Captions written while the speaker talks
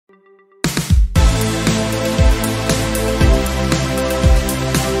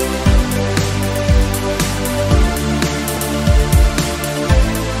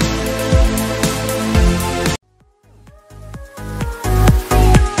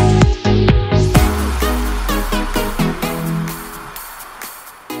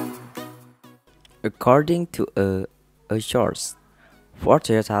According to a source, for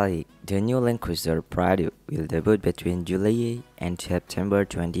Toyota, the new Land Cruiser Prado will debut between July and September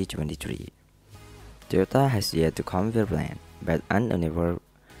 2023. Toyota has yet to confirm plan, but an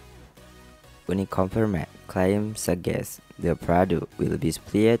unconfirmed claim suggests the Prado will be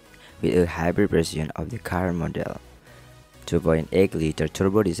split with a hybrid version of the current model, 2.8-liter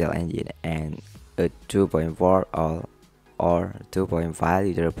turbo diesel engine and a 2.4 or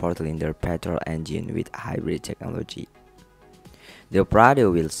 2.5-liter four-cylinder petrol engine with hybrid technology. The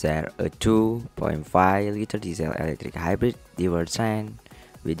Prado will share a 2.5-liter diesel-electric hybrid powertrain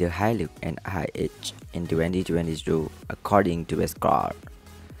with a high look and high edge in 2022, according to Bescar.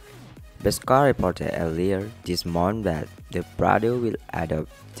 Bescar reported earlier this month that the Prado will adopt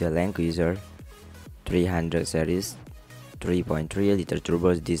the Land Cruiser 300 series 3.3-liter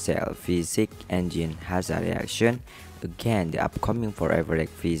turbo diesel V6 engine has a reaction against the upcoming Forever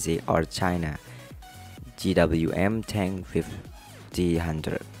V6 or China GWM tank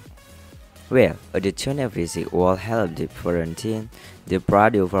 1500. Well, additional V6 will help differentiate the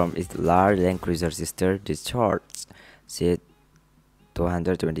Prado from its large Land Cruiser sister, the Charge, said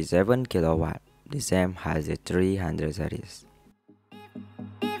 227 kW. The same has the 300 series.